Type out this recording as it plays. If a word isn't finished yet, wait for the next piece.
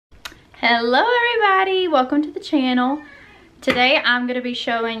Hello everybody, welcome to the channel. Today I'm going to be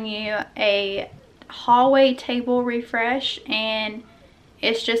showing you a hallway table refresh, and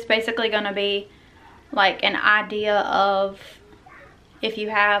it's just basically going to be like an idea of if you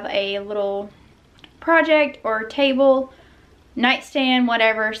have a little project or table, nightstand,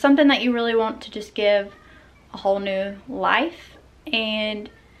 whatever, something that you really want to just give a whole new life and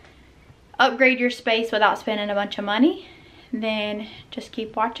upgrade your space without spending a bunch of money, then just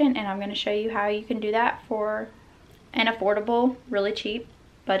keep watching and I'm going to show you how you can do that for an affordable, really cheap,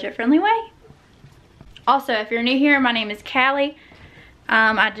 budget-friendly way. Also, if you're new here, my name is Callie.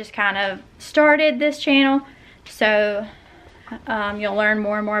 I just kind of started this channel, so you'll learn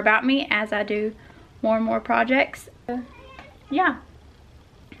more and more about me as I do more and more projects. Yeah.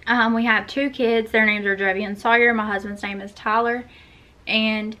 We have two kids. Their names are Jovi and Sawyer. My husband's name is Tyler.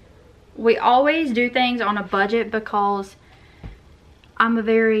 And we always do things on a budget because I'm a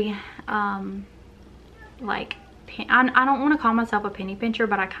very, I don't want to call myself a penny pincher,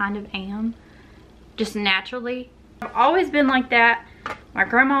 but I kind of am. Just naturally. I've always been like that. My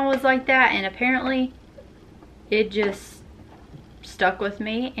grandma was like that, and apparently it just stuck with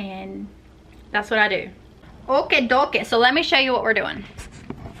me, and that's what I do. Okay, dokie. So let me show you what we're doing.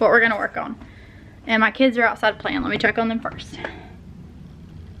 What we're going to work on. And my kids are outside playing. Let me check on them first.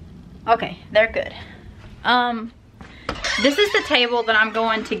 Okay, they're good. This is the table that I'm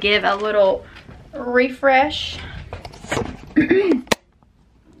going to give a little refresh.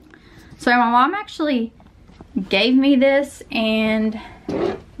 So my mom actually gave me this, and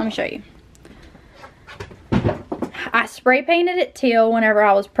let me show you. I spray painted it teal whenever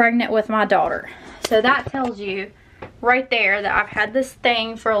I was pregnant with my daughter. So that tells you right there that I've had this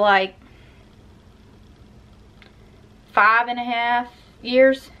thing for like 5.5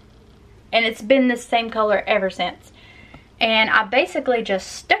 years, and it's been the same color ever since. And I basically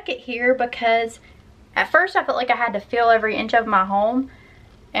just stuck it here because at first I felt like I had to fill every inch of my home,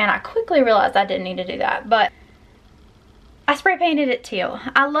 and I quickly realized I didn't need to do that. But I spray painted it teal.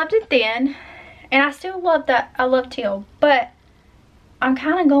 I loved it then, and I still love that. I love teal, but I'm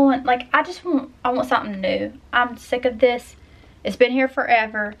kind of going, like, I want something new. I'm sick of this. It's been here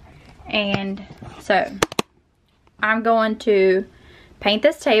forever. And so I'm going to paint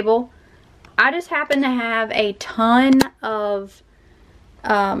this table. I just happen to have a ton of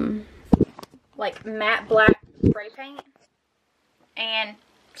like matte black spray paint. And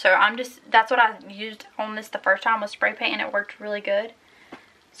so that's what I used on this the first time, was spray paint, and it worked really good.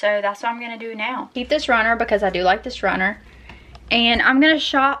 So that's what I'm going to do now. Keep this runner because I do like this runner. And I'm going to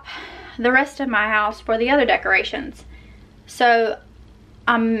shop the rest of my house for the other decorations. So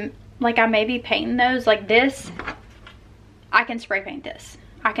I may be painting those like this. I can spray paint this.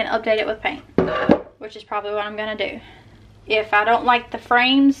 I can update it with paint, which is probably what I'm going to do. If I don't like the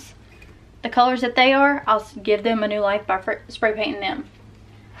frames, the colors that they are, I'll give them a new life by spray painting them.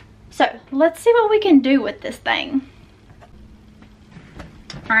 So let's see what we can do with this thing.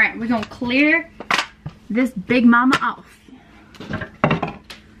 Alright, we're going to clear this big mama off.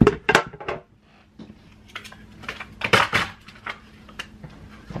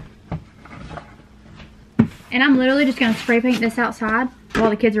 And I'm literally just going to spray paint this outside while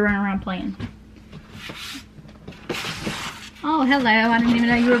the kids are running around playing. Oh, hello. I didn't even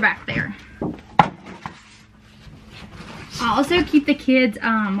know you were back there. I'll also keep the kids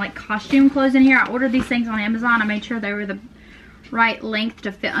like costume clothes in here. I ordered these things on Amazon. I made sure they were the right length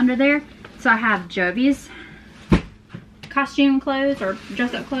to fit under there. So I have Jovi's costume clothes or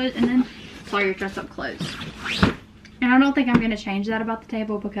dress up clothes, and then Sawyer's dress up clothes. And I don't think I'm going to change that about the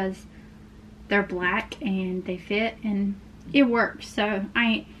table because they're black and they fit and it works. So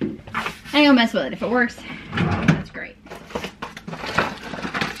I ain't gonna mess with it. If it works, that's great.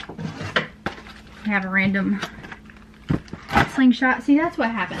 I have a random slingshot. See, that's what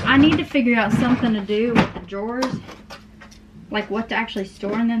happened. I need to figure out something to do with the drawers, like what to actually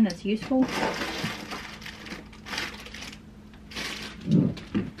store in them that's useful.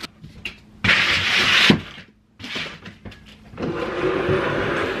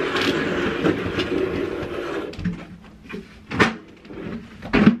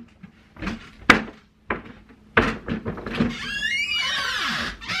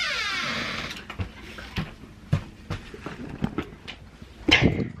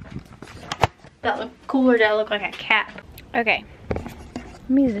 That looked cooler. That looked like a cap. Okay. Let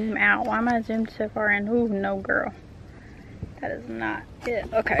me zoom out. Why am I zoomed so far in? Ooh, no, girl. That is not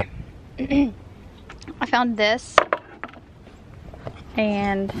it. Okay. I found this.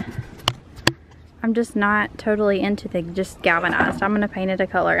 And I'm just not totally into the just galvanized. I'm going to paint it a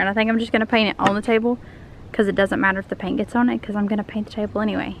color. And I think I'm just going to paint it on the table because it doesn't matter if the paint gets on it because I'm going to paint the table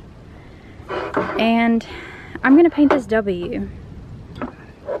anyway. And I'm gonna paint this W.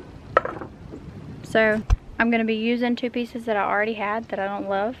 So I'm gonna be using 2 pieces that I already had that I don't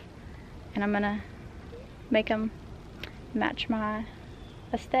love, and I'm gonna make them match my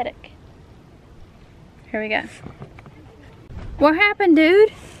aesthetic. Here we go. What happened,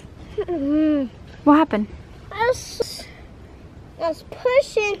 dude? What happened? I was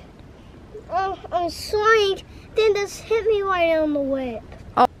pushing on swing, then this hit me right on the whip.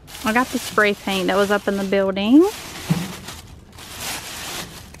 Oh, I got the spray paint that was up in the building.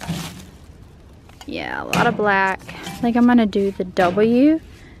 Yeah, a lot of black. I think I'm gonna do the W,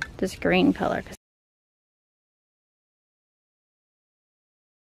 this green color.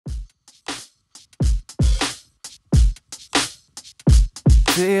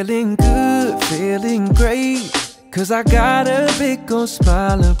 Feeling good, feeling great, 'cause I got a big old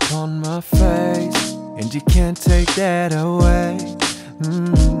smile upon my face, and you can't take that away.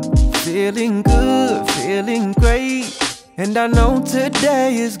 Feeling good, feeling great, and I know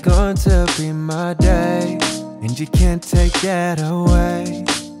today is going to be my day, and you can't take that away.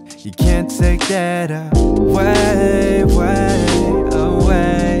 You can't take that away,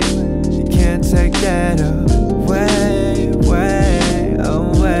 away. You can't take that away,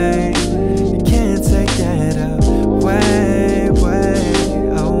 away. You can't take that away,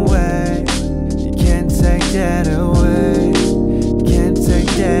 away. You can't take that away. You can't take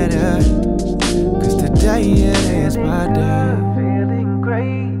that away. 'Cause today it is my day. Feeling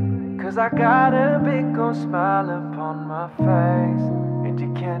great, 'cause I got a big old smile upon my face, and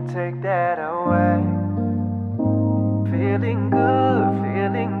you can't take that away. Feeling good,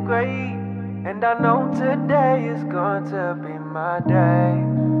 feeling great, and I know today is going to be my day,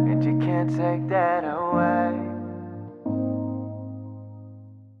 and you can't take that away.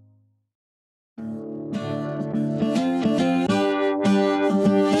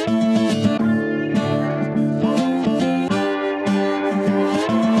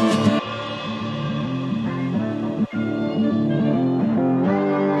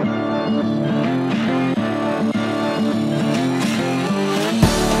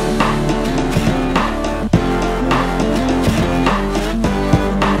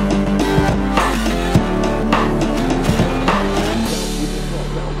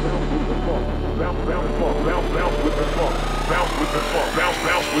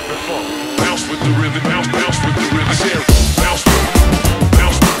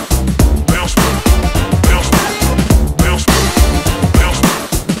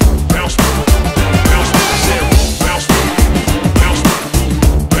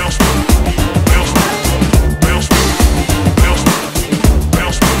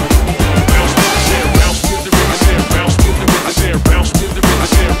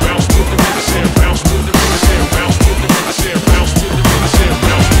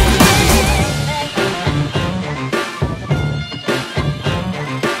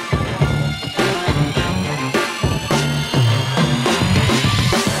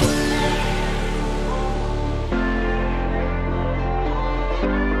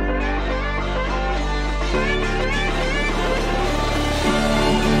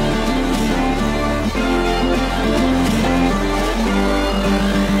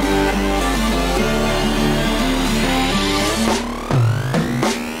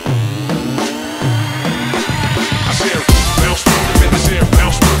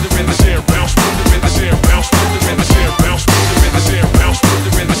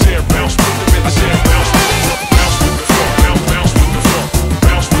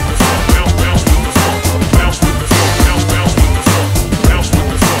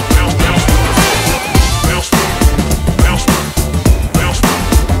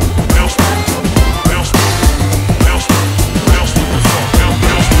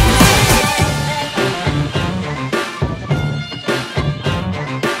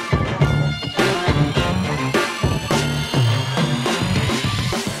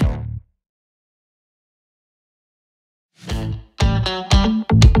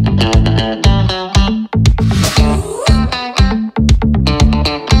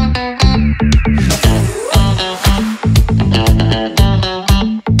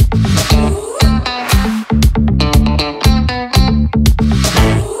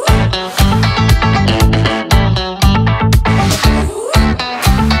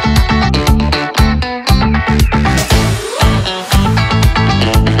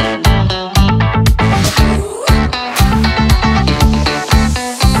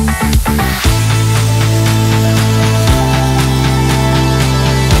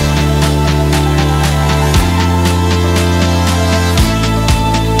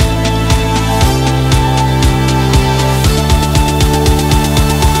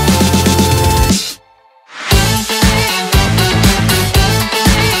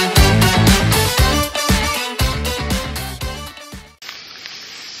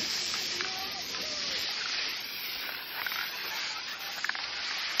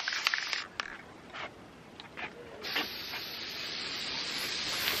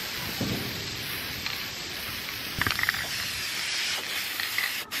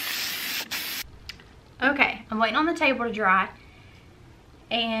 waiting on the table to dry,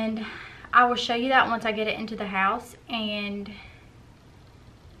 and I will show you that once I get it into the house, and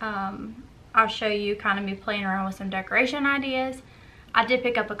I'll show you kind of me playing around with some decoration ideas. I did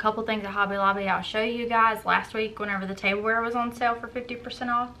pick up a couple things at Hobby Lobby I'll show you guys last week whenever the tableware was on sale for 50%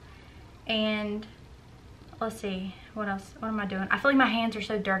 off. And let's see, what else? What am I doing? I feel like my hands are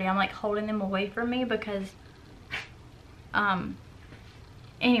so dirty. I'm like holding them away from me because,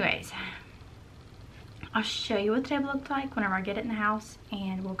 anyways, I'll show you what the table looks like whenever I get it in the house,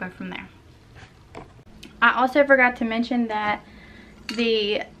 and we'll go from there. I also forgot to mention that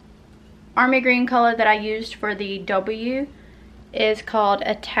the army green color that I used for the W is called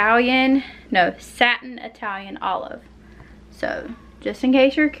satin Italian olive. So just in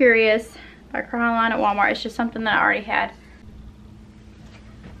case you're curious, I cry online at Walmart. It's just something that I already had.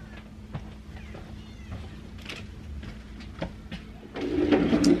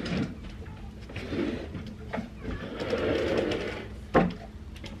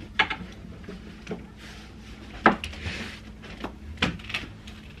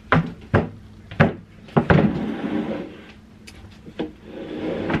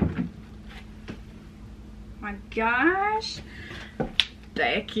 My gosh,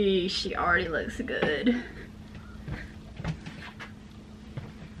 Becky, she already looks good.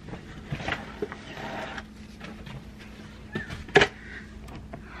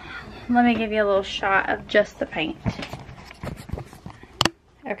 Let me give you a little shot of just the paint.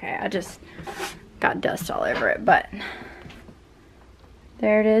 Okay, I just got dust all over it, but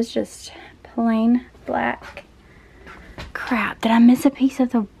there it is, just plain black. Crap, did I miss a piece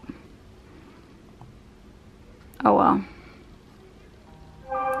of the... Oh well.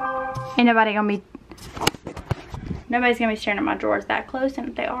 Ain't nobody's gonna be staring at my drawers that close, and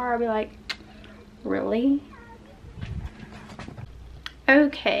if they are, I'll be like, really?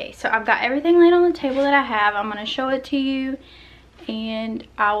 Okay, so I've got everything laid on the table that I have. I'm gonna show it to you, and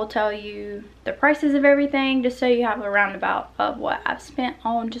I will tell you the prices of everything, just so you have a roundabout of what I've spent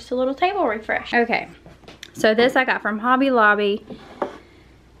on just a little table refresh. Okay, so this I got from Hobby Lobby.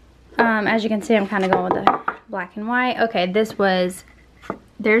 As you can see, I'm kind of going with the black and white. Okay, this was,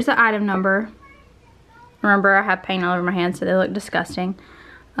 there's the item number. Remember, I have paint all over my hands, so they look disgusting.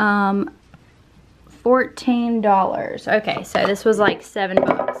 $14. Okay, so this was like $7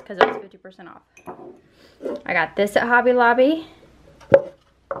 because it was 50% off. I got this at Hobby Lobby.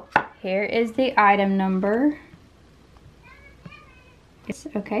 Here is the item number. It's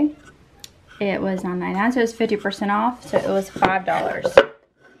okay. It was $9.99, so it was 50% off, so it was $5.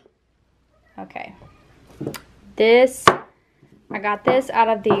 Okay. This, I got this out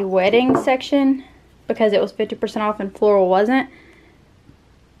of the wedding section because it was 50% off and floral wasn't.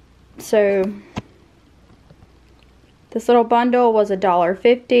 So this little bundle was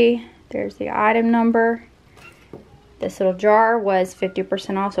 $1.50. There's the item number. This little jar was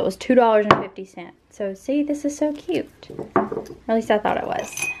 50% off, so it was $2.50. So see, this is so cute. Or at least I thought it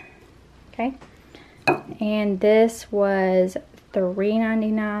was. Okay. And this was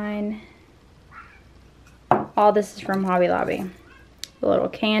 $3.99. All this is from Hobby Lobby. The little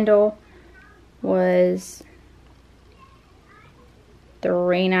candle was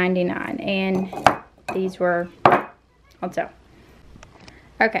 $3.99, and these were on sale.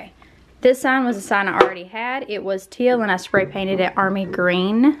 Okay, this sign was a sign I already had. It was teal, and I spray painted it army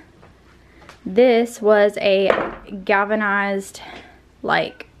green. This was a galvanized,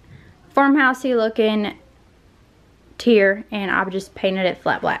 like, farmhousey looking tier, and I just painted it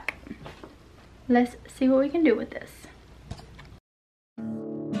flat black. Let's see what we can do with this.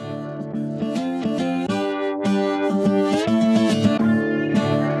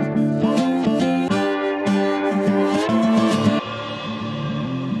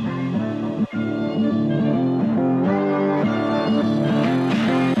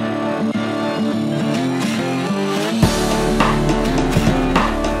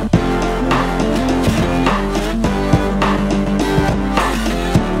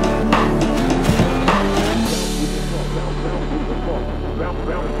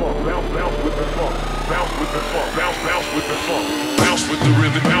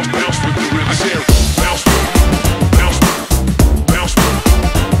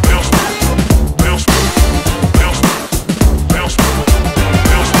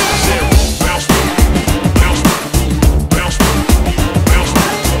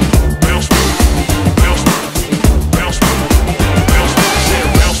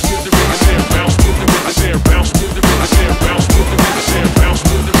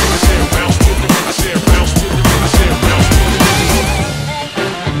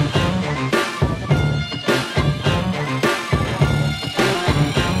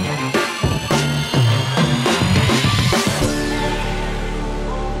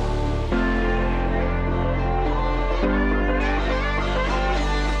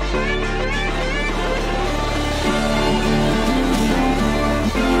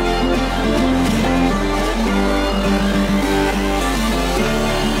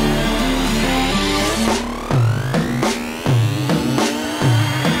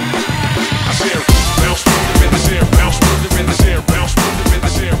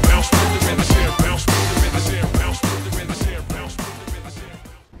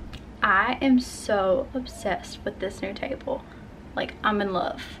 I am so obsessed with this new table. Like, I'm in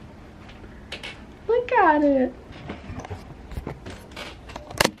love. Look at it.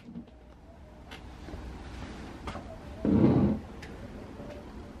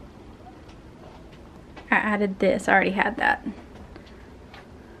 I added this. I already had that.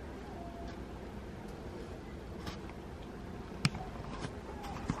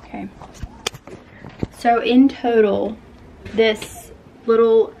 Okay. So in total, this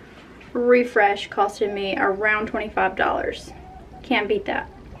little refresh costed me around $25. Can't beat that.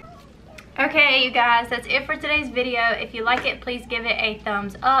 Okay, you guys, that's it for today's video. If you like it, please give it a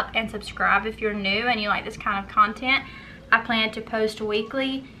thumbs up and subscribe if you're new and you like this kind of content. I plan to post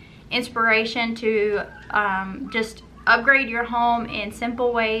weekly inspiration to just upgrade your home in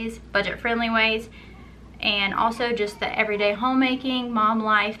simple ways, budget-friendly ways, and also just the everyday homemaking, mom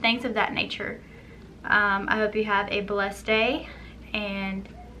life, things of that nature. I hope you have a blessed day, and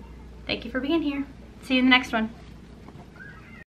thank you for being here. See you in the next one.